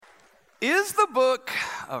Is the book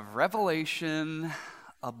of Revelation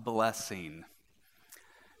a blessing?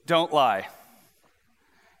 Don't lie.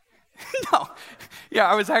 No. Yeah,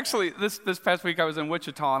 I was actually, this past week I was in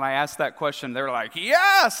Wichita and I asked that question. They were like,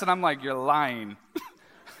 yes! And I'm like, you're lying.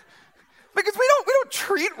 Because we don't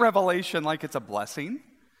treat Revelation like it's a blessing.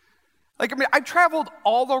 I traveled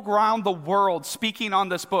all around the world speaking on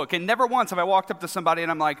this book, and never once have I walked up to somebody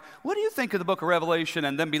and I'm like, what do you think of the book of Revelation?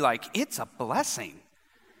 And then be like, it's a blessing.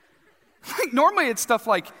 Normally it's stuff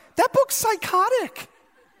like, that book's psychotic.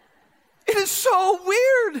 It is so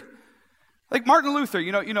weird. Like Martin Luther,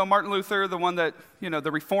 you know Martin Luther, the one that,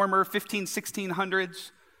 the reformer,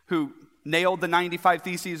 1600s, who nailed the 95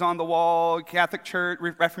 Theses on the wall, Catholic Church,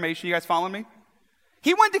 Reformation, you guys following me?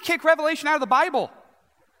 He wanted to kick Revelation out of the Bible.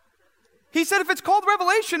 He said if it's called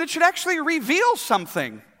Revelation, it should actually reveal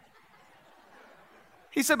something.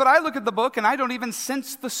 He said, but I look at the book and I don't even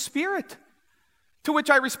sense the Spirit. To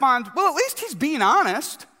which I respond, well, at least he's being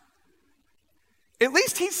honest. At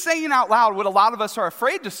least he's saying out loud what a lot of us are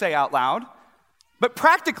afraid to say out loud. But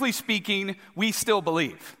practically speaking, we still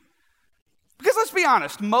believe. Because let's be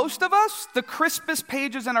honest, most of us, the crispest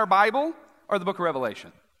pages in our Bible are the book of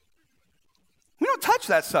Revelation. We don't touch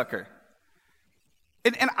that sucker.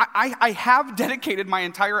 And I have dedicated my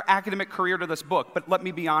entire academic career to this book, but let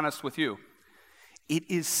me be honest with you. It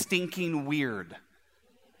is stinking weird.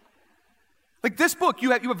 Like this book,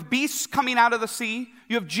 you have beasts coming out of the sea.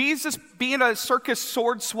 You have Jesus being a circus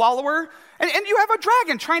sword swallower. And you have a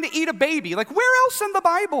dragon trying to eat a baby. Like where else in the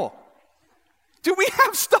Bible do we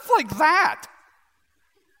have stuff like that?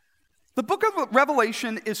 The book of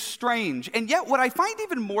Revelation is strange. And yet what I find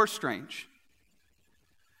even more strange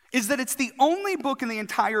is that it's the only book in the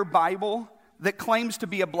entire Bible that claims to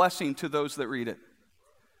be a blessing to those that read it.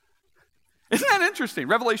 Isn't that interesting?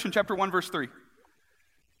 Revelation chapter 1, verse 3.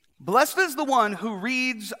 Blessed is the one who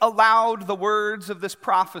reads aloud the words of this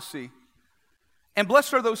prophecy, and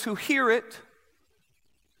blessed are those who hear it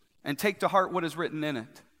and take to heart what is written in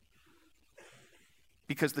it,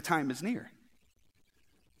 because the time is near.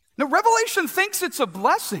 Now, Revelation thinks it's a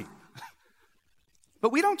blessing,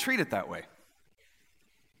 but we don't treat it that way.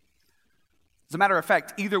 As a matter of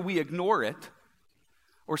fact, either we ignore it,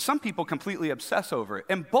 or some people completely obsess over it,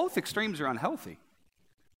 and both extremes are unhealthy.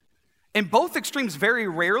 And both extremes very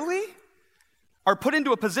rarely are put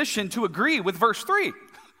into a position to agree with verse 3.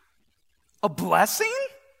 A blessing?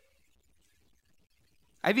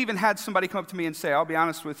 I've even had somebody come up to me and say, I'll be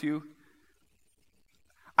honest with you,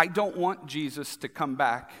 I don't want Jesus to come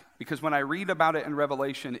back because when I read about it in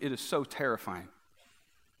Revelation, it is so terrifying.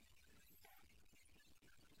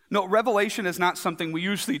 No, Revelation is not something we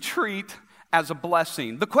usually treat as a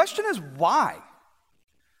blessing. The question is why?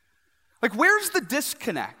 Like, where's the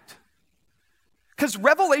disconnect? Because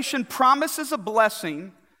Revelation promises a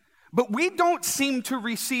blessing, but we don't seem to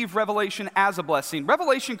receive Revelation as a blessing.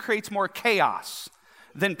 Revelation creates more chaos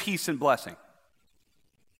than peace and blessing.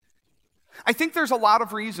 I think there's a lot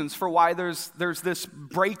of reasons for why there's this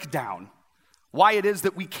breakdown, why it is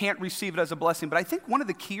that we can't receive it as a blessing. But I think one of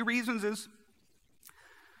the key reasons is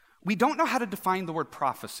we don't know how to define the word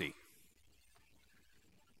prophecy.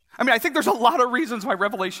 I think there's a lot of reasons why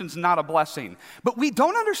Revelation's not a blessing, but we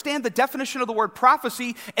don't understand the definition of the word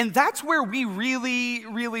prophecy, and that's where we really,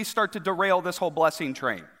 really start to derail this whole blessing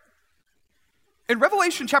train. In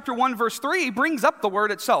Revelation chapter 1, verse 3, brings up the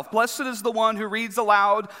word itself. Blessed is the one who reads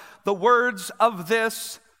aloud the words of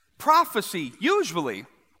this prophecy. Usually,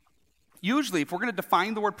 if we're going to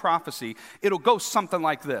define the word prophecy, it'll go something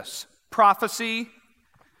like this. Prophecy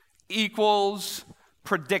equals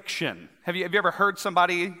prediction. Have you ever heard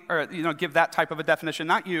somebody give that type of a definition?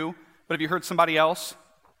 Not you, but have you heard somebody else?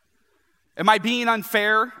 Am I being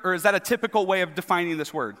unfair, or is that a typical way of defining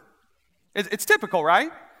this word? It's typical,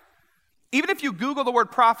 right? Even if you Google the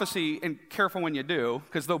word prophecy, and careful when you do,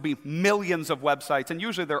 because there'll be millions of websites, and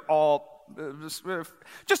usually they're all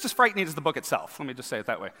just as frightening as the book itself. Let me just say it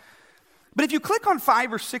that way. But if you click on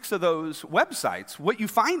 5 or 6 of those websites, what you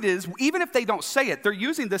find is, even if they don't say it, they're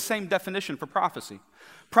using the same definition for prophecy.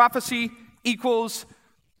 Prophecy equals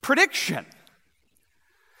prediction.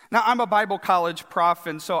 Now, I'm a Bible college prof,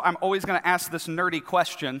 and so I'm always going to ask this nerdy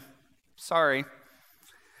question. Sorry.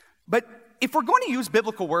 But if we're going to use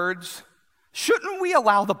biblical words, shouldn't we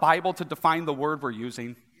allow the Bible to define the word we're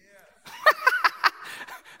using?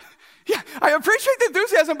 Yeah, I appreciate the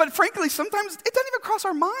enthusiasm, but frankly, sometimes it doesn't even cross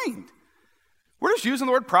our mind. We're just using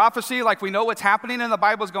the word prophecy like we know what's happening, and the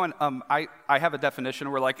Bible's going, I have a definition.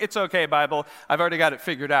 We're like, it's okay, Bible. I've already got it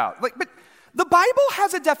figured out. But the Bible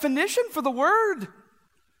has a definition for the word.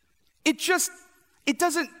 It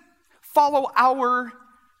doesn't follow our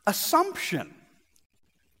assumption.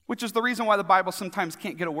 which is the reason why the Bible sometimes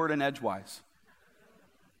can't get a word in edgewise.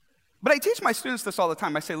 But I teach my students this all the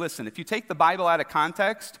time. I say, listen, if you take the Bible out of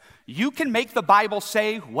context, you can make the Bible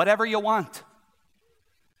say whatever you want.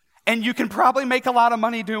 And you can probably make a lot of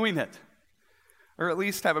money doing it. Or at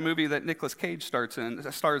least have a movie that Nicolas Cage stars in,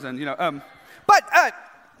 But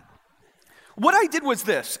what I did was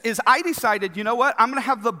this, is I decided, you know what? I'm going to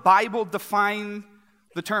have the Bible define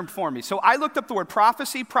the term for me. So I looked up the word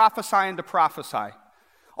prophecy, prophesy, and to prophesy.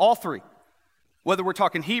 All three. Whether we're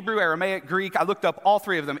talking Hebrew, Aramaic, Greek, I looked up all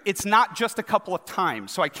three of them. It's not just a couple of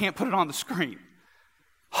times, so I can't put it on the screen.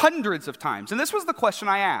 Hundreds of times. And this was the question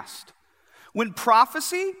I asked. When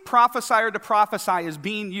prophecy, prophesy, or to prophesy is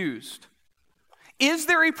being used, is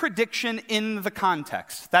there a prediction in the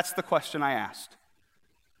context? That's the question I asked.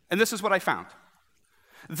 And this is what I found.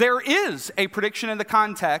 There is a prediction in the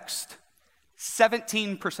context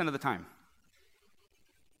 17% of the time.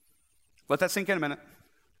 Let that sink in a minute.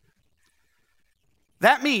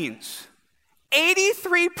 That means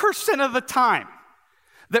 83% of the time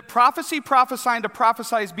that prophecy, prophesying to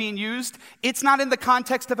prophesy is being used, it's not in the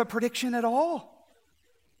context of a prediction at all.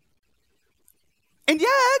 And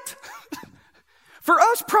yet, for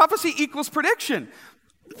us, prophecy equals prediction.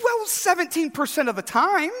 Well, 17% of the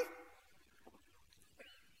time.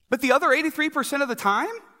 But the other 83% of the time,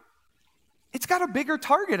 it's got a bigger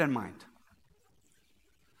target in mind.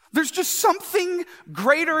 There's just something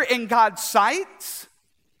greater in God's sight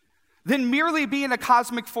than merely being a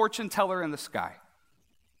cosmic fortune teller in the sky.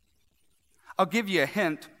 I'll give you a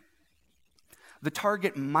hint. The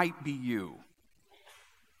target might be you.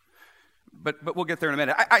 But we'll get there in a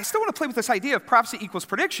minute. I still want to play with this idea of prophecy equals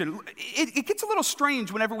prediction. It gets a little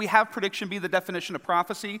strange whenever we have prediction be the definition of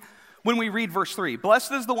prophecy when we read verse 3.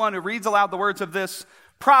 Blessed is the one who reads aloud the words of this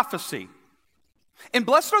prophecy. And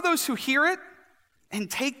blessed are those who hear it and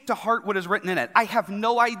take to heart what is written in it. I have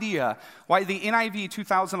no idea why the NIV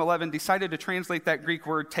 2011 decided to translate that Greek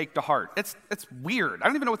word take to heart. It's weird. I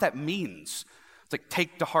don't even know what that means. It's like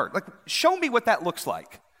take to heart. Like, show me what that looks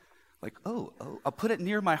like. Like, oh, I'll put it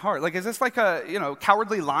near my heart. Like, is this like a,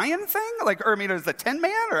 cowardly lion thing? Like, or is the Tin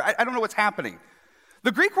Man? Or I don't know what's happening.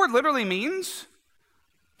 The Greek word literally means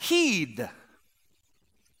heed,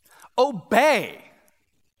 obey.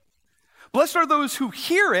 Blessed are those who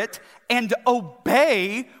hear it and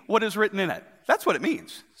obey what is written in it. That's what it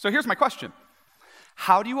means. So here's my question.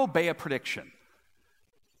 How do you obey a prediction?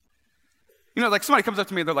 Like somebody comes up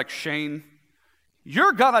to me and they're like, Shane,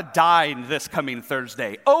 you're gonna die this coming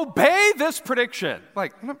Thursday. Obey this prediction.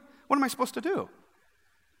 Like, what am I supposed to do?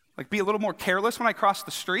 Like, be a little more careless when I cross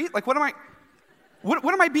the street? Like, what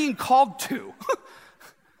am I being called to?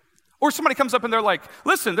 Or somebody comes up and they're like,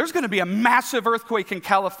 listen, there's going to be a massive earthquake in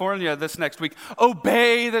California this next week.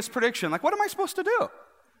 Obey this prediction. Like, what am I supposed to do?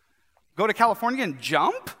 Go to California and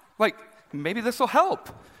jump? Like, maybe this will help.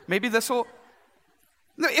 Maybe this will...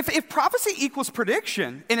 If prophecy equals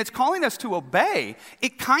prediction and it's calling us to obey,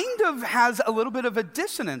 it kind of has a little bit of a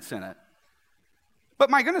dissonance in it. But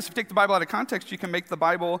my goodness, if you take the Bible out of context, you can make the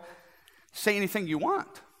Bible say anything you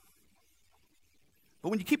want. But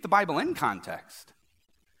when you keep the Bible in context,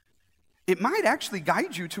 it might actually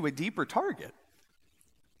guide you to a deeper target.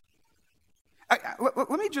 Let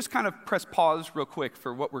me just kind of press pause real quick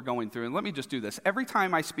for what we're going through, and let me just do this. Every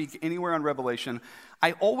time I speak anywhere on Revelation,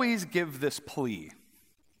 I always give this plea.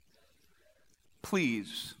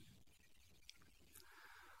 Please,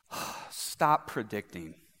 stop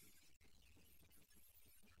predicting.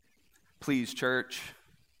 Please, church.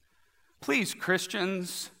 Please,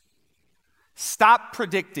 Christians, stop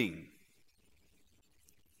predicting.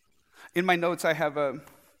 In my notes, I have a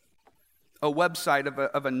website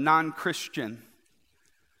of a non-Christian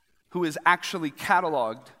who has actually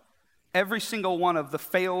cataloged every single one of the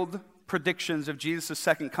failed predictions of Jesus'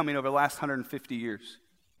 second coming over the last 150 years.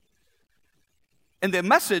 And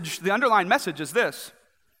the underlying message is this.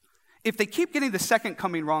 If they keep getting the second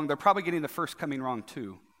coming wrong, they're probably getting the first coming wrong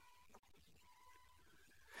too.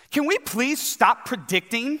 Can we please stop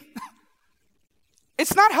predicting?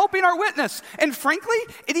 It's not helping our witness. And frankly,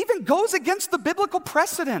 it even goes against the biblical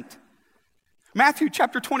precedent. Matthew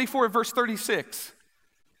chapter 24, verse 36.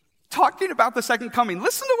 Talking about the second coming.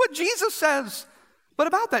 Listen to what Jesus says. But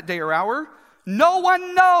about that day or hour, no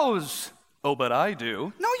one knows. Oh, but I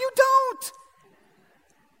do. No, you don't.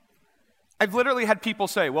 I've literally had people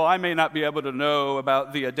say, well, I may not be able to know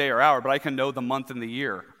about the day or hour, but I can know the month and the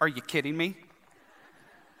year. Are you kidding me?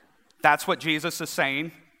 That's what Jesus is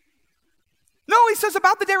saying. No, he says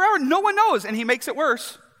about the day or hour, no one knows, and he makes it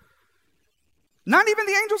worse. Not even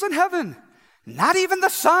the angels in heaven, not even the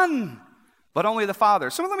Son, but only the Father.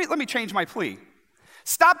 So let me change my plea.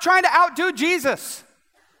 Stop trying to outdo Jesus.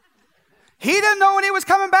 He didn't know when he was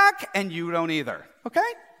coming back, and you don't either, okay?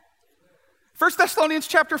 1 Thessalonians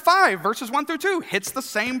chapter 5, verses 1 through 2 hits the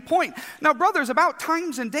same point. Now, brothers, about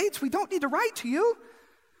times and dates, we don't need to write to you,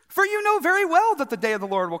 for you know very well that the day of the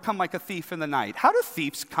Lord will come like a thief in the night. How do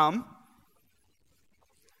thieves come?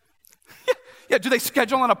 Yeah, do they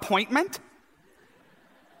schedule an appointment?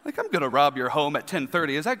 Like, I'm going to rob your home at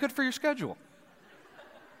 10:30. Is that good for your schedule?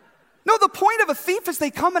 No, the point of a thief is they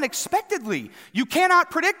come unexpectedly. You cannot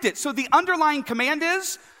predict it. So the underlying command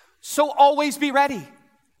is, so always be ready.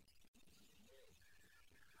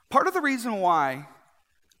 Part of the reason why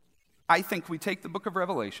I think we take the book of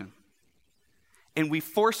Revelation and we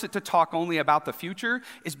force it to talk only about the future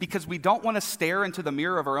is because we don't want to stare into the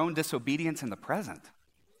mirror of our own disobedience in the present.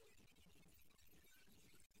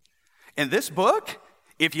 In this book,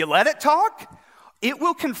 if you let it talk, it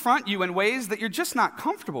will confront you in ways that you're just not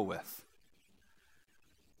comfortable with.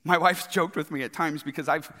 My wife's joked with me at times because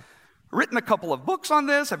I've written a couple of books on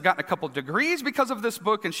this. I've gotten a couple of degrees because of this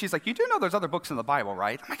book. And she's like, you do know there's other books in the Bible,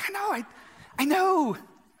 right? I'm like, I know.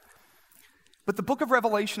 But the book of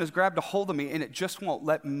Revelation has grabbed a hold of me and it just won't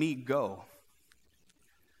let me go.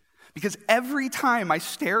 Because every time I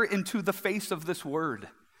stare into the face of this word,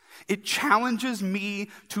 it challenges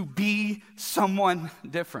me to be someone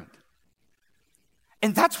different.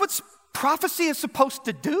 And that's what prophecy is supposed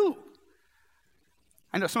to do.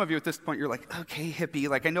 I know some of you at this point, you're like, okay, hippie,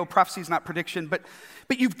 like I know prophecy is not prediction, but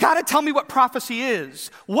you've got to tell me what prophecy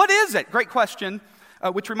is. What is it? Great question,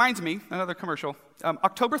 which reminds me, another commercial.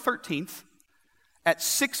 October 13th at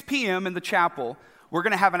 6 p.m. in the chapel, we're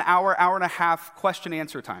going to have an hour and a half question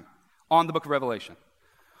answer time on the book of Revelation.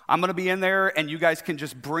 I'm going to be in there, and you guys can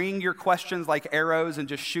just bring your questions like arrows and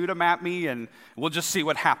just shoot them at me, and we'll just see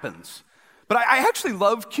what happens. But I actually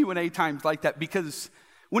love Q&A times like that because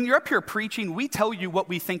when you're up here preaching, we tell you what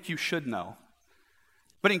we think you should know.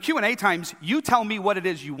 But in Q&A times, you tell me what it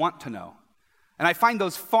is you want to know. And I find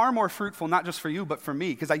those far more fruitful, not just for you, but for me,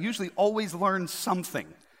 because I usually always learn something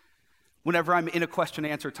whenever I'm in a question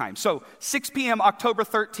and answer time. So 6 p.m., October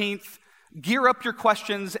 13th, gear up your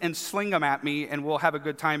questions and sling them at me, and we'll have a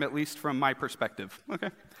good time, at least from my perspective, okay?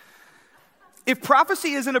 If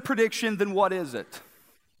prophecy isn't a prediction, then what is it?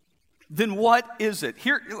 Then what is it?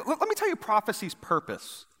 Here, let me tell you prophecy's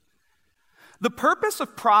purpose. The purpose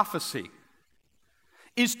of prophecy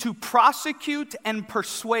is to prosecute and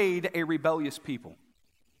persuade a rebellious people.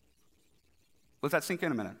 Let that sink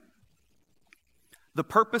in a minute. The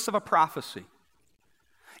purpose of a prophecy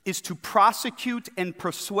is to prosecute and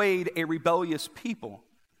persuade a rebellious people.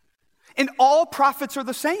 And all prophets are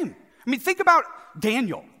the same. I mean, think about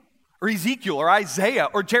Daniel or Ezekiel or Isaiah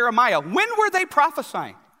or Jeremiah. When were they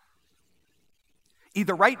prophesying?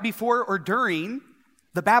 Either right before or during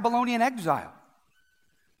the Babylonian exile.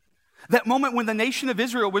 That moment when the nation of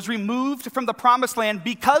Israel was removed from the promised land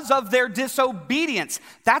because of their disobedience.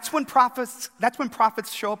 That's when prophets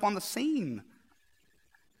show up on the scene.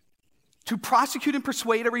 To prosecute and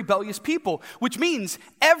persuade a rebellious people, which means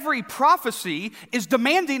every prophecy is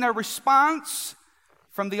demanding a response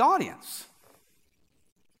from the audience,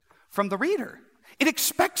 from the reader. It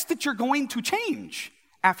expects that you're going to change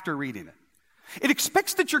after reading it. It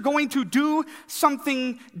expects that you're going to do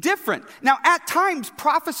something different. Now, at times,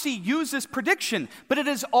 prophecy uses prediction, but it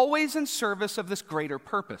is always in service of this greater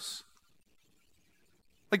purpose.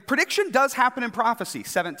 Like, prediction does happen in prophecy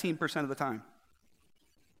 17% of the time.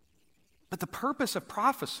 But the purpose of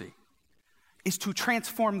prophecy is to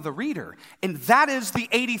transform the reader, and that is the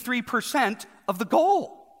 83% of the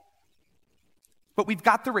goal. But we've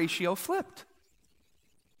got the ratio flipped.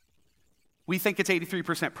 We think it's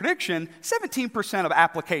 83% prediction, 17% of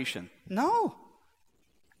application. No.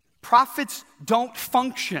 Prophets don't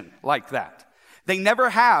function like that. They never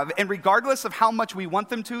have, and regardless of how much we want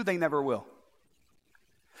them to, they never will.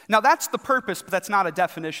 Now, that's the purpose, but that's not a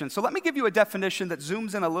definition. So let me give you a definition that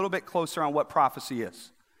zooms in a little bit closer on what prophecy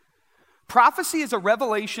is. Prophecy is a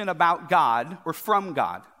revelation about God, or from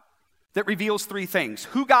God, that reveals three things: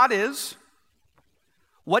 who God is,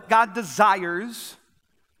 what God desires,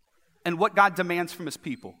 and what God demands from his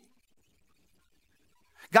people.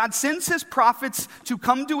 God sends his prophets to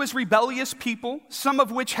come to his rebellious people, some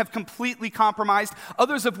of which have completely compromised,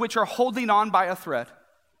 others of which are holding on by a thread.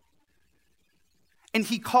 And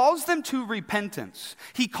he calls them to repentance.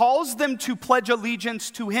 He calls them to pledge allegiance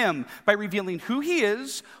to him by revealing who he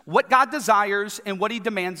is, what God desires, and what he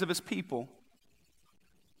demands of his people.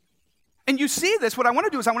 And you see this, what I want to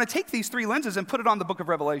do is I want to take these three lenses and put it on the book of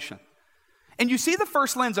Revelation. And you see the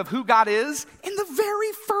first lens of who God is in the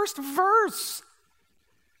very first verse.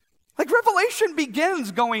 Like Revelation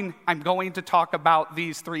begins going, I'm going to talk about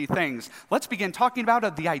these three things. Let's begin talking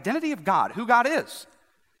about the identity of God, who God is.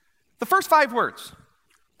 The first 5 words,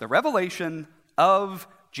 the revelation of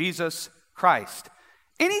Jesus Christ.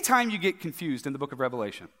 Anytime you get confused in the book of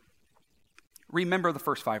Revelation, remember the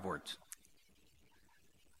first 5 words.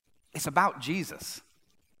 It's about Jesus.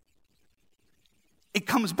 It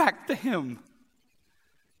comes back to him.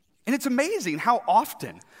 And it's amazing how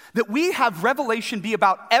often that we have revelation be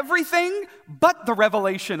about everything but the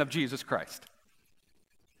revelation of Jesus Christ.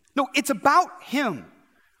 No, it's about him.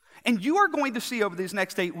 And you are going to see over these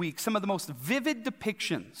next 8 weeks some of the most vivid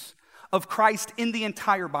depictions of Christ in the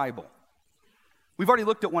entire Bible. We've already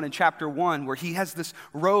looked at one in chapter 1 where he has this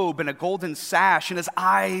robe and a golden sash and his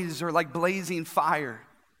eyes are like blazing fire.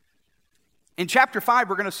 In chapter 5,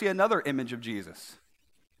 we're going to see another image of Jesus.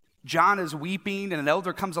 John is weeping, and an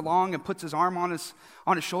elder comes along and puts his arm on his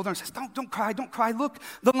shoulder and says, don't cry, don't cry. Look,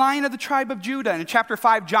 the Lion of the tribe of Judah. And in chapter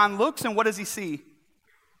 5, John looks, and what does he see? Do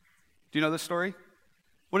you know this story?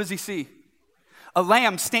 What does he see? A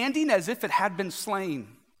lamb standing as if it had been slain.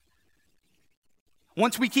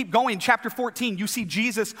 Once we keep going, chapter 14, you see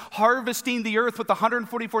Jesus harvesting the earth with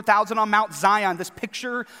 144,000 on Mount Zion, this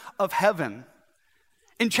picture of heaven.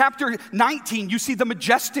 In chapter 19, you see the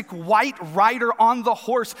majestic white rider on the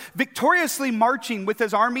horse, victoriously marching with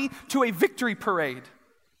his army to a victory parade.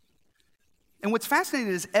 And what's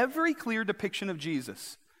fascinating is every clear depiction of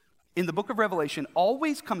Jesus in the book of Revelation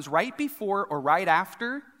always comes right before or right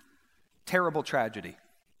after terrible tragedy.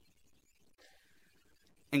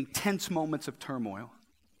 Intense moments of turmoil.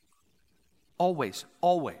 Always,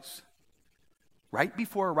 always. Right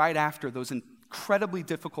before or right after those incredibly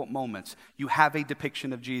difficult moments, you have a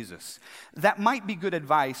depiction of Jesus. That might be good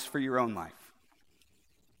advice for your own life.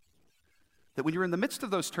 That when you're in the midst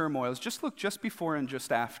of those turmoils, just look just before and just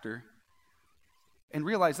after and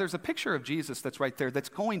realize there's a picture of Jesus that's right there that's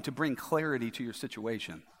going to bring clarity to your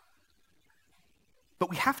situation. But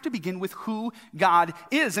we have to begin with who God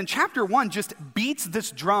is. And chapter 1 just beats this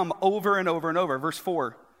drum over and over and over. Verse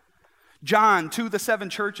 4. John, to the 7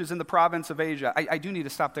 churches in the province of Asia. I do need to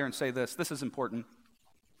stop there and say this. This is important.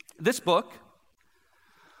 This book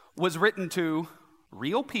was written to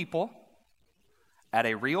real people at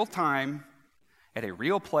a real time, at a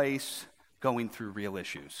real place, going through real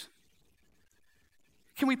issues.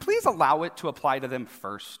 Can we please allow it to apply to them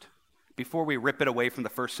first, before we rip it away from the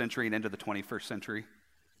first century and into the 21st century?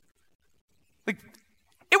 Like,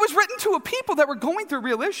 it was written to a people that were going through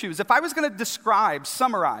real issues. If I was going to describe,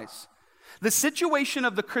 summarize, the situation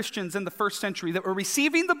of the Christians in the first century that were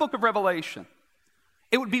receiving the book of Revelation,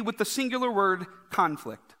 it would be with the singular word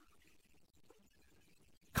conflict.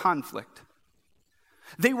 Conflict.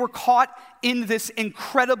 They were caught in this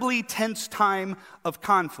incredibly tense time of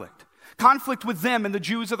conflict. Conflict with them and the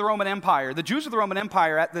Jews of the Roman Empire. The Jews of the Roman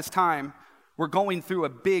Empire at this time were going through a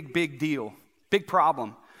big deal, big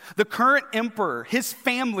problem. The current emperor, his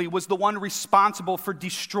family was the one responsible for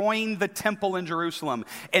destroying the temple in Jerusalem.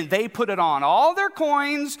 And they put it on all their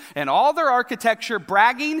coins and all their architecture,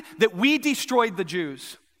 bragging that we destroyed the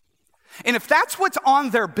Jews. And if that's what's on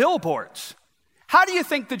their billboards, how do you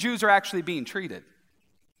think the Jews are actually being treated?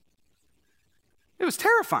 It was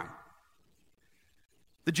terrifying.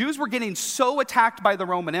 The Jews were getting so attacked by the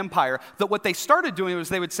Roman Empire that what they started doing was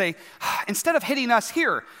they would say, instead of hitting us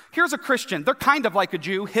here, here's a Christian. They're kind of like a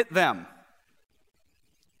Jew. Hit them.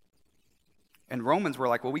 And Romans were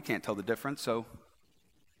like, well, we can't tell the difference, so.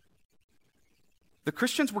 The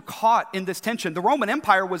Christians were caught in this tension. The Roman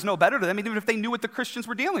Empire was no better to them, even if they knew what the Christians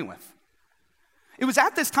were dealing with. It was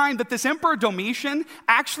at this time that this Emperor Domitian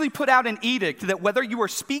actually put out an edict that whether you are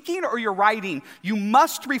speaking or you're writing, you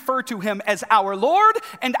must refer to him as our Lord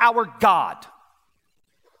and our God.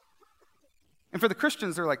 And for the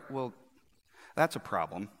Christians, they're like, well, that's a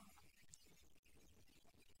problem.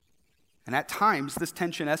 And at times, this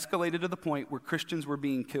tension escalated to the point where Christians were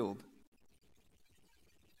being killed.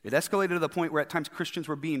 It escalated to the point where at times Christians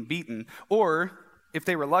were being beaten, or if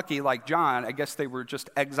they were lucky, like John, I guess they were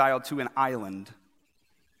just exiled to an island.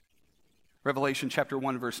 Revelation chapter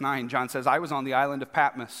 1, verse 9, John says, I was on the island of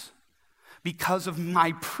Patmos because of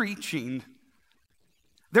my preaching.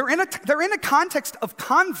 They're in a context of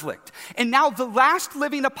conflict. And now the last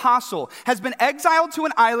living apostle has been exiled to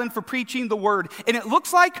an island for preaching the word. And it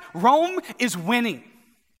looks like Rome is winning.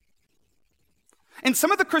 And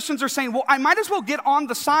some of the Christians are saying, well, I might as well get on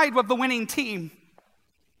the side of the winning team.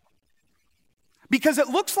 Because it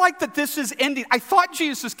looks like that this is ending. I thought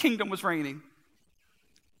Jesus' kingdom was reigning.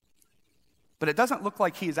 But it doesn't look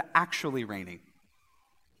like he is actually reigning.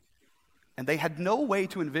 And they had no way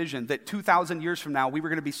to envision that 2,000 years from now, we were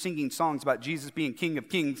going to be singing songs about Jesus being King of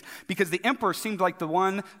Kings because the emperor seemed like the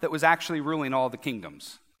one that was actually ruling all the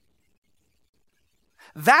kingdoms.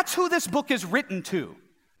 That's who this book is written to.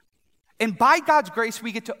 And by God's grace,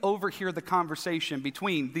 we get to overhear the conversation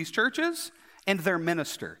between these churches and their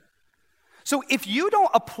minister. So if you don't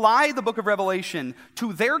apply the book of Revelation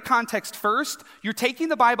to their context first, you're taking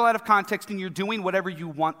the Bible out of context and you're doing whatever you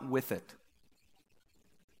want with it.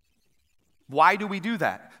 Why do we do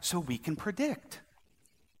that? So we can predict.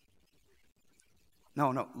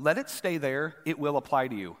 No, let it stay there. It will apply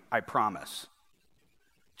to you, I promise.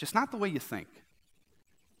 Just not the way you think.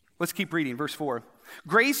 Let's keep reading, verse 4.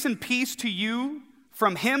 Grace and peace to you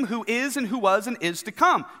from him who is and who was and is to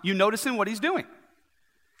come. You notice in what he's doing.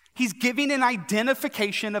 He's giving an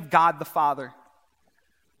identification of God the Father.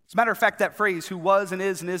 As a matter of fact, that phrase, who was and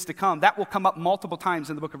is to come, that will come up multiple times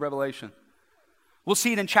in the book of Revelation. We'll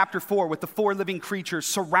see it in chapter 4 with the 4 living creatures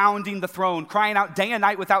surrounding the throne, crying out day and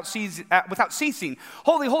night without ceasing.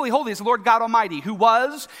 Holy, holy, holy is the Lord God Almighty, who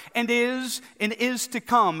was and is to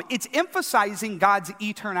come. It's emphasizing God's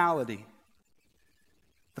eternality.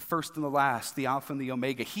 The first and the last, the Alpha and the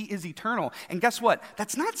Omega. He is eternal. And guess what?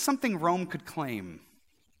 That's not something Rome could claim.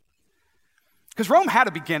 Because Rome had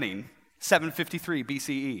a beginning, 753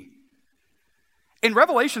 BCE. And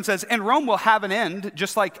Revelation says, and Rome will have an end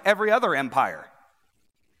just like every other empire.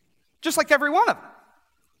 Just like every one of them.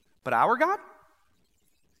 But our God,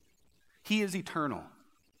 he is eternal.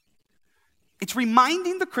 It's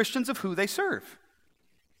reminding the Christians of who they serve.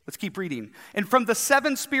 Let's keep reading. And from the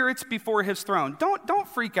 7 spirits before his throne. Don't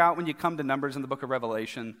freak out when you come to numbers in the book of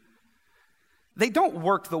Revelation. They don't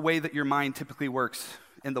work the way that your mind typically works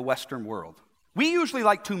in the Western world. We usually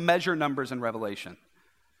like to measure numbers in Revelation.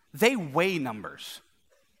 They weigh numbers.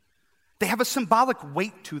 They have a symbolic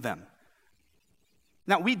weight to them.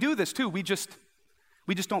 Now, we do this too. We just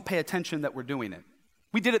don't pay attention that we're doing it.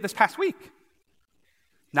 We did it this past week.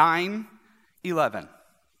 9, 11.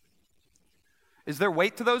 Is there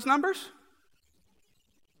weight to those numbers?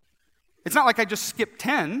 It's not like I just skipped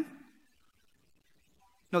 10.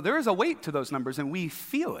 No, there is a weight to those numbers, and we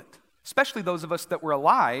feel it, especially those of us that were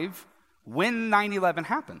alive when 9/11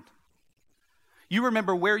 happened. You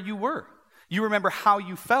remember where you were. You remember how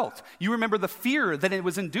you felt. You remember the fear that it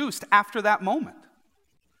was induced after that moment.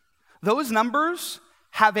 Those numbers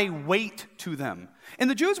have a weight to them. And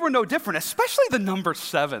the Jews were no different, especially the number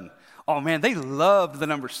 7. Oh man, they loved the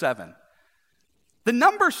number 7. The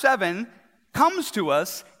number 7 comes to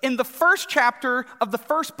us in the first chapter of the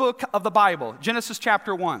first book of the Bible, Genesis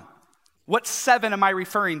chapter 1. What 7 am I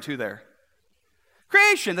referring to there?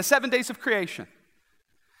 Creation, the 7 days of creation.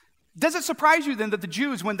 Does it surprise you then that the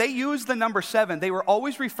Jews, when they used the number 7, they were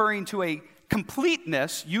always referring to a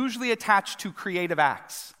completeness usually attached to creative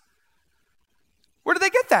acts? Where did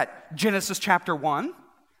they get that? Genesis chapter 1,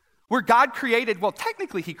 where God created, well,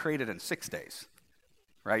 technically he created in 6 days,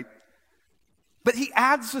 right? But he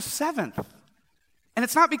adds a 7th. And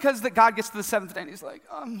it's not because that God gets to the 7th day and he's like,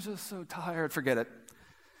 oh, I'm just so tired, forget it.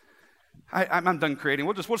 I'm done creating.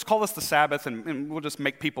 We'll just call this the Sabbath and we'll just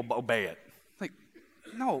make people obey it. Like,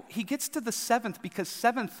 no, he gets to the 7th because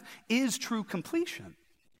 7th is true completion.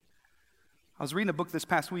 I was reading a book this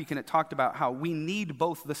past week and it talked about how we need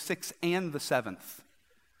both the 6th and the 7th.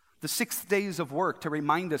 The 6 days of work to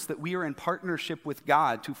remind us that we are in partnership with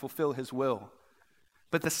God to fulfill his will.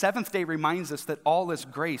 But the 7th day reminds us that all is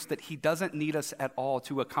grace, that he doesn't need us at all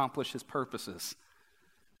to accomplish his purposes.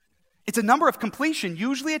 It's a number of completion,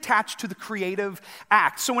 usually attached to the creative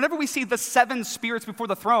act. So whenever we see the 7 spirits before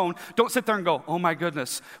the throne, don't sit there and go, oh my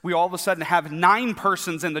goodness, we all of a sudden have 9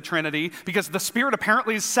 persons in the Trinity because the Spirit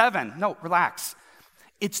apparently is 7. No, relax.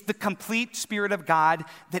 It's the complete Spirit of God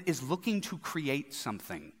that is looking to create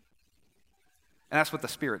something. And that's what the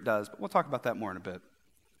Spirit does, but we'll talk about that more in a bit.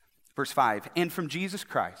 Verse 5, and from Jesus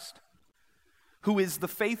Christ, who is the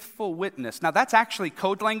faithful witness. Now that's actually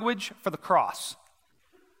code language for the cross.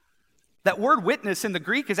 That word witness in the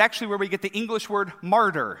Greek is actually where we get the English word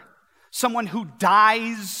martyr, someone who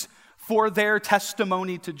dies for their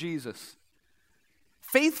testimony to Jesus.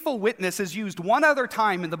 Faithful witness is used one other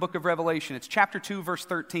time in the book of Revelation. It's chapter 2, verse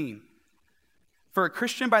 13. For a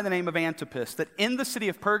Christian by the name of Antipas, that in the city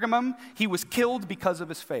of Pergamum, he was killed because of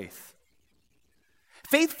his faith.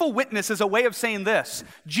 Faithful witness is a way of saying this: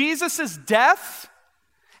 Jesus' death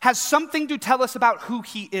has something to tell us about who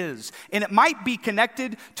he is, and it might be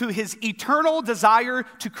connected to his eternal desire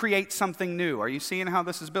to create something new. Are you seeing how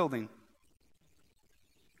this is building?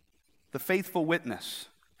 The faithful witness,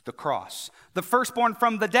 the cross. The firstborn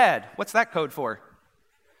from the dead. What's that code for?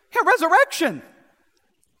 Yeah, resurrection,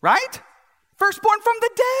 right? Firstborn from the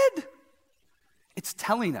dead. It's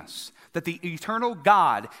telling us that the eternal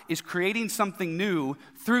God is creating something new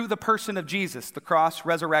through the person of Jesus, the cross,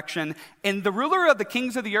 resurrection, and the ruler of the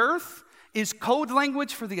kings of the earth is code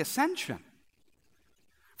language for the ascension.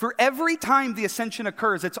 For every time the ascension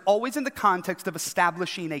occurs, it's always in the context of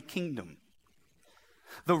establishing a kingdom.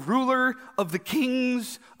 The ruler of the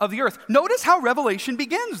kings of the earth. Notice how Revelation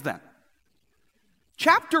begins then.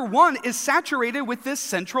 Chapter 1 is saturated with this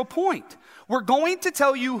central point. We're going to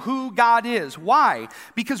tell you who God is. Why?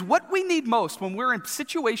 Because what we need most when we're in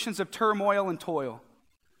situations of turmoil and toil,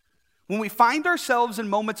 when we find ourselves in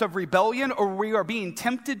moments of rebellion or we are being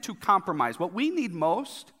tempted to compromise, what we need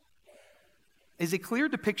most is a clear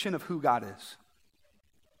depiction of who God is.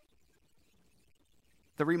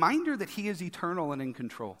 The reminder that He is eternal and in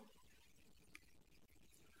control.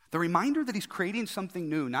 The reminder that He's creating something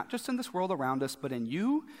new, not just in this world around us, but in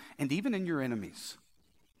you and even in your enemies.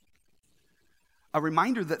 A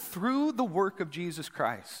reminder that through the work of Jesus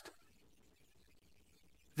Christ,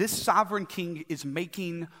 this sovereign King is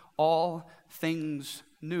making all things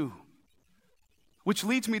new. Which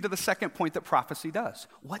leads me to the second point that prophecy does.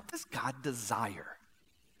 What does God desire?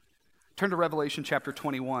 Turn to Revelation chapter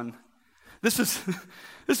 21. This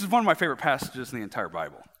is one of my favorite passages in the entire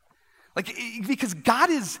Bible. Because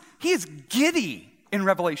He is giddy in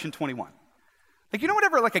Revelation 21.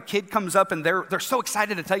 Whenever a kid comes up and they're so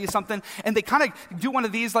excited to tell you something, and they kind of do one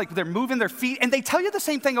of these, they're moving their feet, and they tell you the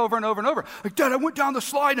same thing over and over and over. Dad, I went down the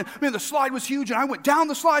slide, and man, the slide was huge, and I went down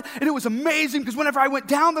the slide, and it was amazing, because whenever I went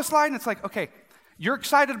down the slide, and it's okay, you're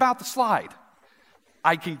excited about the slide.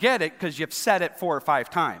 I can get it because you've said it 4 or 5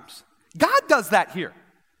 times. God does that here.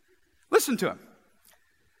 Listen to Him.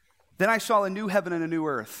 Then I saw a new heaven and a new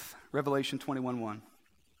earth, Revelation 21:1.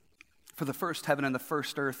 For the first heaven and the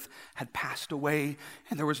first earth had passed away,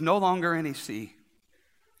 and there was no longer any sea.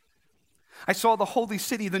 I saw the holy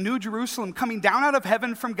city, the new Jerusalem, coming down out of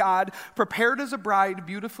heaven from God, prepared as a bride,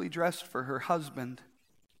 beautifully dressed for her husband.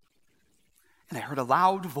 And I heard a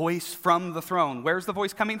loud voice from the throne. Where's the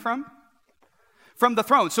voice coming from? From the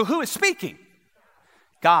throne. So who is speaking?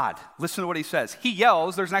 God. Listen to what He says. He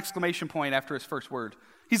yells. There's an exclamation point after His first word.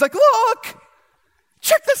 He's like, look!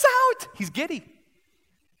 Check this out! He's giddy.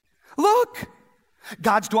 Look!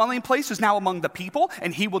 God's dwelling place is now among the people,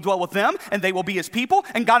 and He will dwell with them, and they will be His people,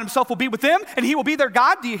 and God Himself will be with them, and He will be their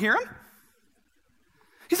God. Do you hear Him?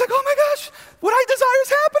 He's like, oh my gosh, what I desire is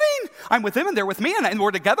happening. I'm with them, and they're with me, and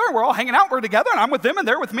we're together, and we're all hanging out, we're together, and I'm with them, and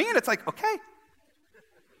they're with me, and it's okay.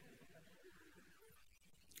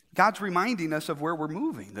 God's reminding us of where we're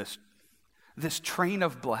moving, this train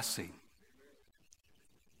of blessing.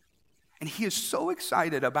 And He is so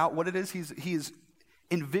excited about what it is He is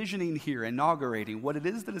envisioning here, inaugurating, what it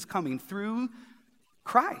is that is coming through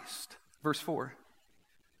Christ. Verse 4.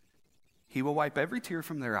 He will wipe every tear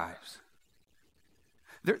from their eyes.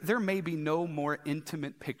 There may be no more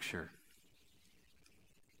intimate picture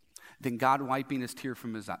than God wiping His tear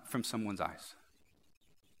from someone's eyes.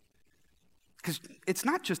 Because it's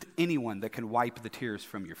not just anyone that can wipe the tears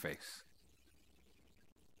from your face.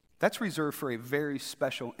 That's reserved for a very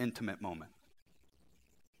special, intimate moment.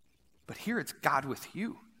 But here it's God with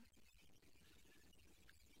you.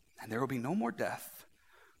 And there will be no more death,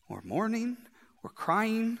 or mourning, or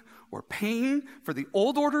crying, or pain, for the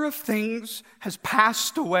old order of things has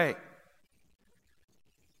passed away.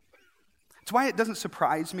 That's why it doesn't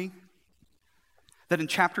surprise me that in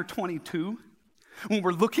chapter 22, when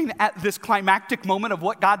we're looking at this climactic moment of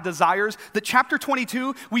what God desires, that chapter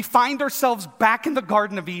 22, we find ourselves back in the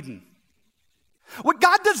Garden of Eden. What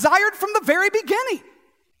God desired from the very beginning.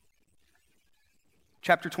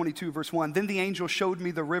 Chapter 22, verse 1, then the angel showed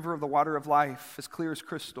me the river of the water of life, as clear as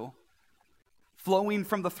crystal, flowing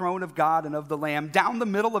from the throne of God and of the Lamb, down the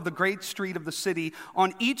middle of the great street of the city.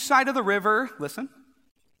 On each side of the river, listen,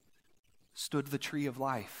 stood the tree of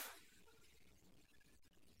life.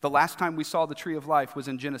 The last time we saw the tree of life was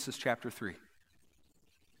in Genesis chapter 3.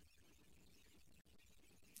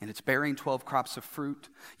 And it's bearing 12 crops of fruit,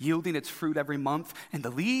 yielding its fruit every month. And the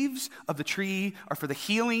leaves of the tree are for the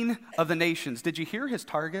healing of the nations. Did you hear His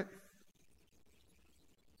target?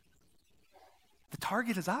 The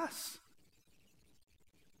target is us.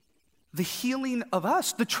 The healing of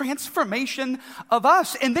us, the transformation of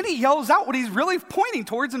us. And then He yells out what He's really pointing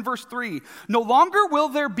towards in verse 3. No longer will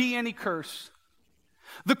there be any curse.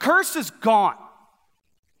 The curse is gone.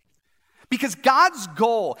 Because God's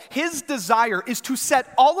goal, His desire, is to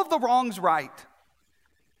set all of the wrongs right.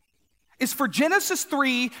 Is for Genesis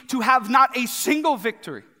 3 to have not a single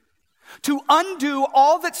victory. To undo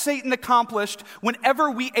all that Satan accomplished whenever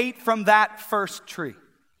we ate from that first tree.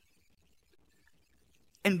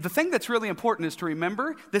 And the thing that's really important is to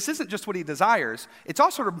remember, this isn't just what he desires, it's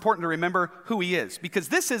also important to remember who he is, because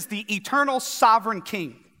this is the eternal sovereign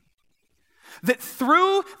king. That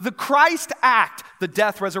through the Christ act, the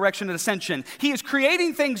death, resurrection, and ascension, he is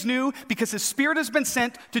creating things new because his Spirit has been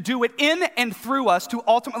sent to do it in and through us to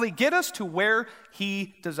ultimately get us to where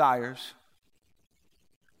he desires.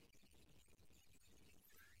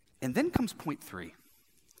 And then comes point 3.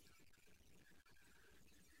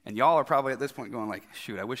 And y'all are probably at this point going like,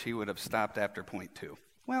 shoot, I wish he would have stopped after point 2.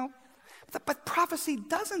 Well, but prophecy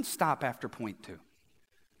doesn't stop after point 2.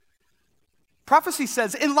 Prophecy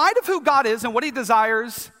says, in light of who God is and what he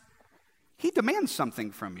desires, he demands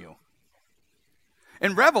something from you.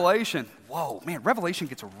 In Revelation, Revelation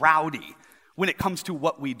gets rowdy when it comes to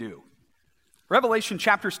what we do. Revelation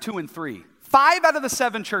chapters 2 and 3, 5 out of the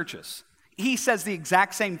 7 churches, he says the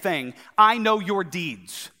exact same thing. I know your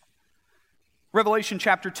deeds. Revelation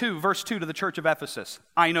chapter 2, verse 2 to the church of Ephesus,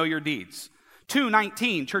 I know your deeds.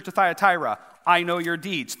 2:19, church of Thyatira, I know your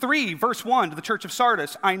deeds. 3, verse 1 to the church of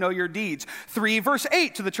Sardis, I know your deeds. 3, verse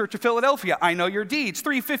 8 to the church of Philadelphia, I know your deeds.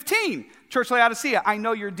 3:15, church of Laodicea, I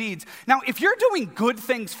know your deeds. Now, if you're doing good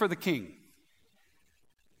things for the king,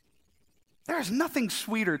 there is nothing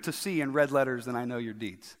sweeter to see in red letters than I know your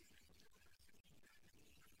deeds.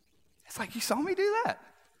 It's like, you saw me do that.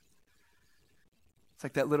 It's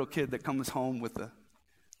like that little kid that comes home with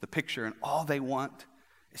the picture and all they want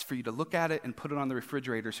is for you to look at it and put it on the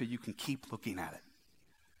refrigerator so you can keep looking at it.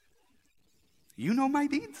 You know my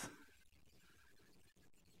deeds?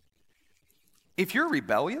 If you're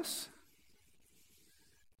rebellious,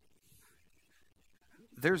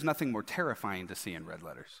 there's nothing more terrifying to see in red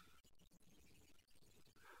letters.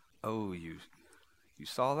 Oh, you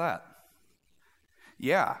saw that?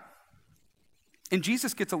 Yeah. And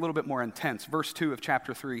Jesus gets a little bit more intense. Verse 2 of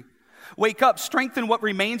chapter 3. Wake up, strengthen what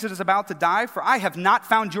remains that is about to die, for I have not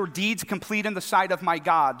found your deeds complete in the sight of my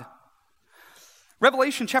God.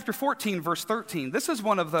 Revelation chapter 14, verse 13. This is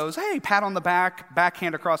one of those, hey, pat on the back,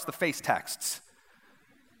 backhand across the face texts.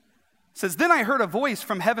 It says, then I heard a voice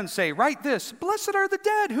from heaven say, write this, blessed are the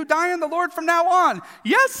dead who die in the Lord from now on.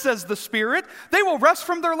 Yes, says the Spirit, they will rest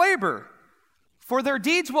from their labor, for their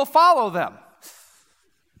deeds will follow them.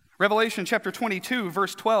 Revelation chapter 22,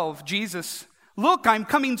 verse 12, Jesus, look, I'm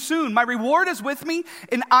coming soon. My reward is with me,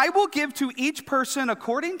 and I will give to each person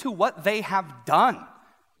according to what they have done.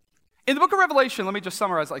 In the book of Revelation, let me just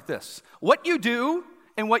summarize like this. What you do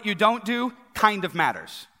and what you don't do kind of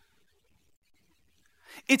matters.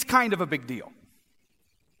 It's kind of a big deal.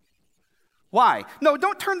 Why? No,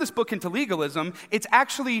 don't turn this book into legalism. It's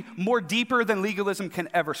actually more deeper than legalism can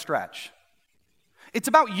ever stretch. It's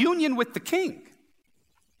about union with the King.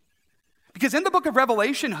 Because in the book of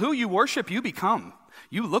Revelation, who you worship, you become.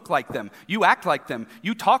 You look like them. You act like them.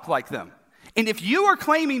 You talk like them. And if you are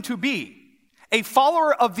claiming to be a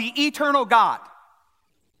follower of the eternal God,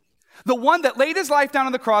 the one that laid his life down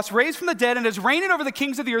on the cross, raised from the dead, and is reigning over the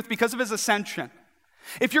kings of the earth because of his ascension,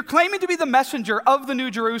 if you're claiming to be the messenger of the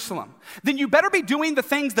New Jerusalem, then you better be doing the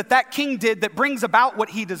things that king did that brings about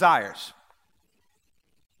what he desires.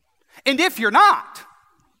 And if you're not,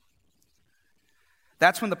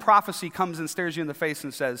 that's when the prophecy comes and stares you in the face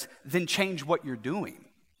and says, then change what you're doing.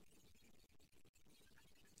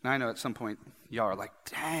 Now, I know at some point, y'all are like,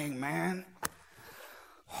 dang, man.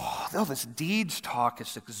 All this deeds talk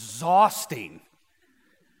is exhausting.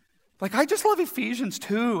 Like, I just love Ephesians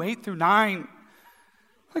 2, 8 through 9.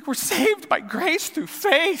 Like, we're saved by grace through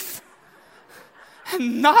faith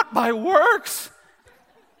and not by works.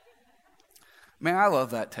 Man, I love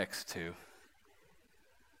that text too.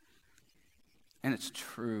 And it's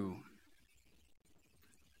true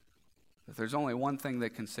that there's only one thing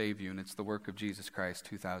that can save you, and it's the work of Jesus Christ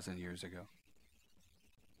 2,000 years ago.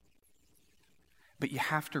 But you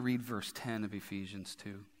have to read verse 10 of Ephesians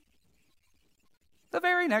 2. The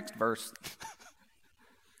very next verse.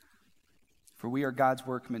 For we are God's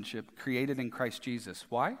workmanship, created in Christ Jesus.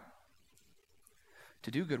 Why? To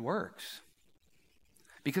do good works.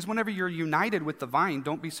 Because whenever you're united with the vine,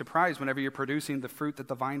 don't be surprised whenever you're producing the fruit that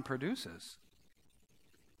the vine produces.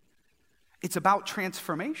 It's about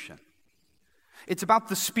transformation. It's about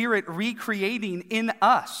the Spirit recreating in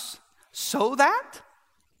us so that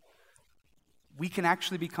we can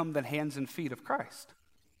actually become the hands and feet of Christ,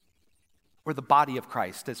 or the body of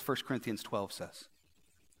Christ, as 1 Corinthians 12 says.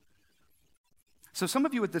 So some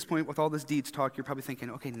of you at this point, with all this deeds talk, you're probably thinking,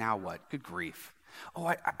 okay, now what? Good grief. Oh,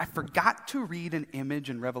 I forgot to read an image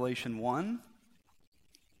in Revelation 1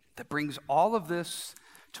 that brings all of this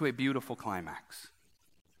to a beautiful climax.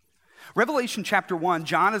 Revelation chapter 1,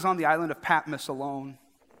 John is on the island of Patmos alone.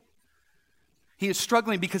 He is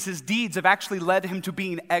struggling because his deeds have actually led him to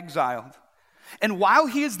being exiled. And while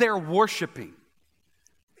he is there worshiping,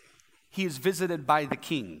 he is visited by the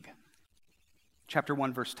king. Chapter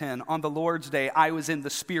 1, verse 10. On the Lord's day, I was in the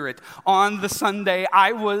Spirit. On the Sunday,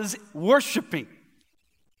 I was worshiping.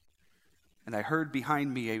 And I heard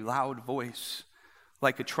behind me a loud voice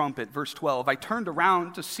like a trumpet. Verse 12. I turned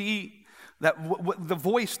around to see the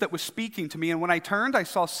voice that was speaking to me. And when I turned, I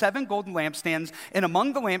saw 7 golden lampstands. And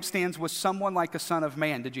among the lampstands was someone like a son of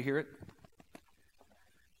man. Did you hear it?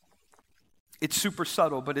 It's super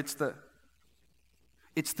subtle, but it's the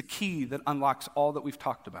key that unlocks all that we've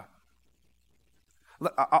talked about.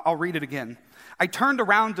 I'll read it again. I turned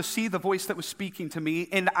around to see the voice that was speaking to me,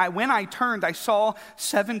 and when I turned, I saw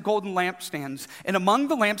 7 golden lampstands, and among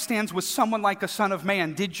the lampstands was someone like a son of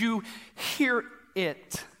man. Did you hear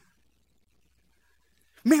it?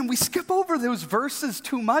 Man, we skip over those verses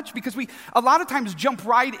too much because we a lot of times jump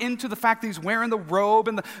right into the fact that he's wearing the robe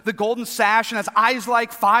and the golden sash and has eyes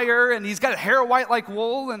like fire and he's got hair white like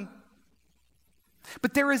wool.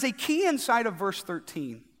 But there is a key inside of verse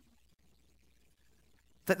 13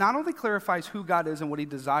 that not only clarifies who God is and what he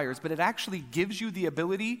desires, but it actually gives you the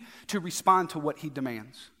ability to respond to what he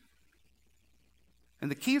demands.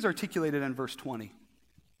 And the key is articulated in verse 20.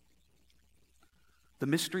 The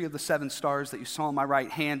mystery of the 7 stars that you saw in my right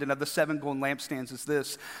hand and of the 7 golden lampstands is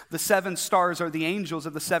this. The 7 stars are the angels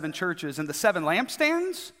of the 7 churches, and the 7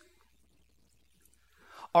 lampstands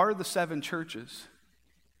are the 7 churches.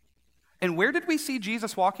 And where did we see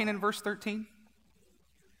Jesus walking in verse 13?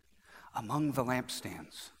 Among the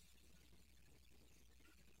lampstands.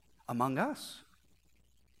 Among us.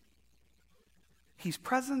 He's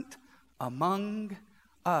present among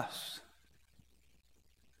us.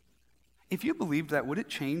 If you believed that, would it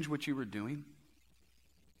change what you were doing?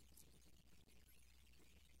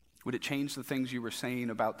 Would it change the things you were saying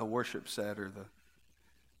about the worship set or the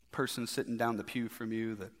person sitting down the pew from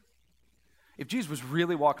you? That if Jesus was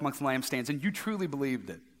really walking amongst the lampstands and you truly believed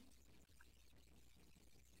it,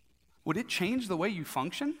 would it change the way you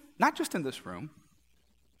function? Not just in this room,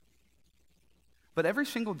 but every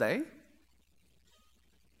single day?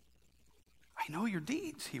 I know your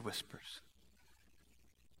deeds, he whispers.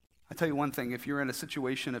 I tell you one thing, if you're in a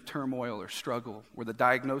situation of turmoil or struggle where the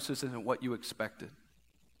diagnosis isn't what you expected,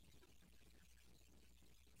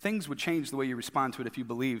 things would change the way you respond to it if you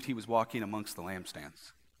believed he was walking amongst the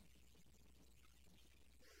lampstands.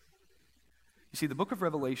 You see, the book of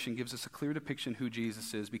Revelation gives us a clear depiction of who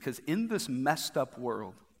Jesus is, because in this messed up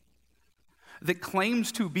world that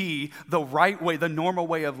claims to be the right way, the normal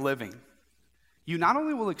way of living, you not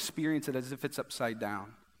only will experience it as if it's upside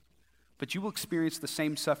down, but you will experience the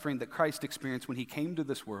same suffering that Christ experienced when he came to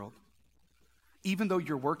this world, even though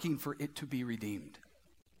you're working for it to be redeemed.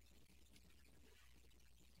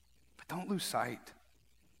 But don't lose sight.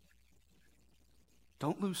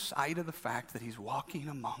 Don't lose sight of the fact that he's walking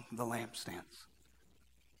among the lampstands.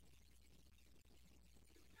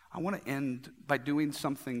 I want to end by doing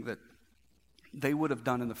something that they would have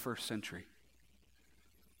done in the first century.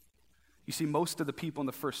 You see, most of the people in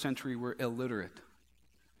the first century were illiterate.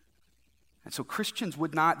 And so Christians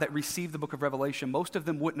that receive the book of Revelation, most of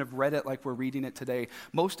them wouldn't have read it like we're reading it today.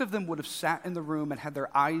 Most of them would have sat in the room and had their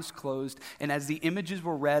eyes closed, and as the images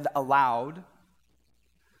were read aloud,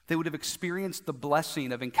 they would have experienced the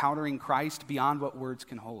blessing of encountering Christ beyond what words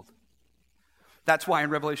can hold. That's why in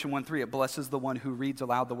Revelation 1:3 it blesses the one who reads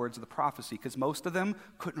aloud the words of the prophecy, because most of them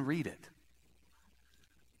couldn't read it.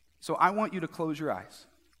 So I want you to close your eyes.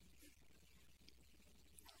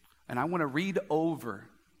 And I want to read over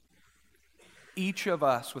each of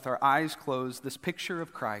us with our eyes closed this picture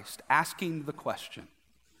of Christ, asking the question,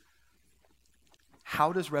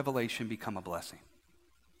 how does Revelation become a blessing?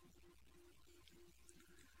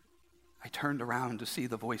 I turned around to see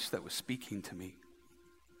the voice that was speaking to me.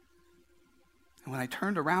 And when I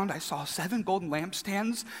turned around, I saw 7 golden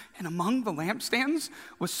lampstands, and among the lampstands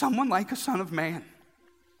was someone like a son of man.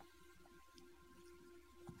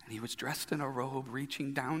 And he was dressed in a robe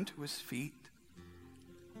reaching down to his feet,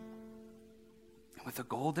 and with a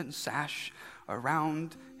golden sash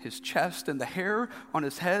around his chest, and the hair on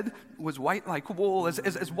his head was white like wool,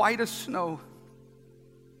 as white as snow.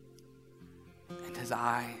 And his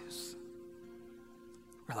eyes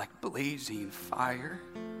were like blazing fire.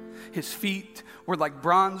 His feet were like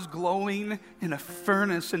bronze glowing in a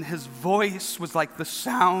furnace, and his voice was like the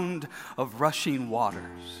sound of rushing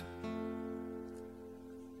waters.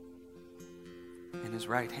 In his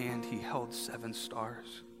right hand he held 7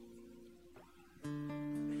 stars.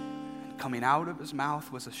 And coming out of his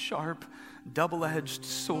mouth was a sharp, double-edged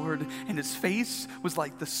sword, and his face was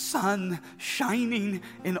like the sun shining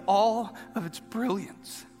in all of its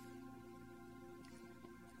brilliance.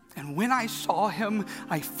 And when I saw him,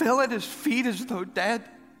 I fell at his feet as though dead.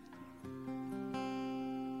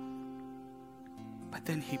 But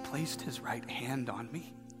then he placed his right hand on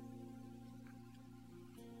me.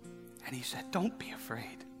 And he said, "Don't be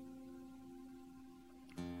afraid.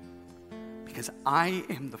 Because I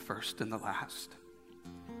am the first and the last.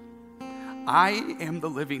 I am the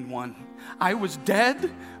living one. I was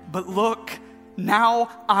dead, but look, now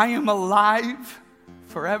I am alive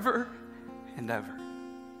forever and ever."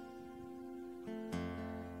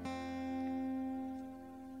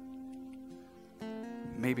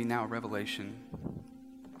 Maybe now revelation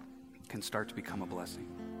can start to become a blessing.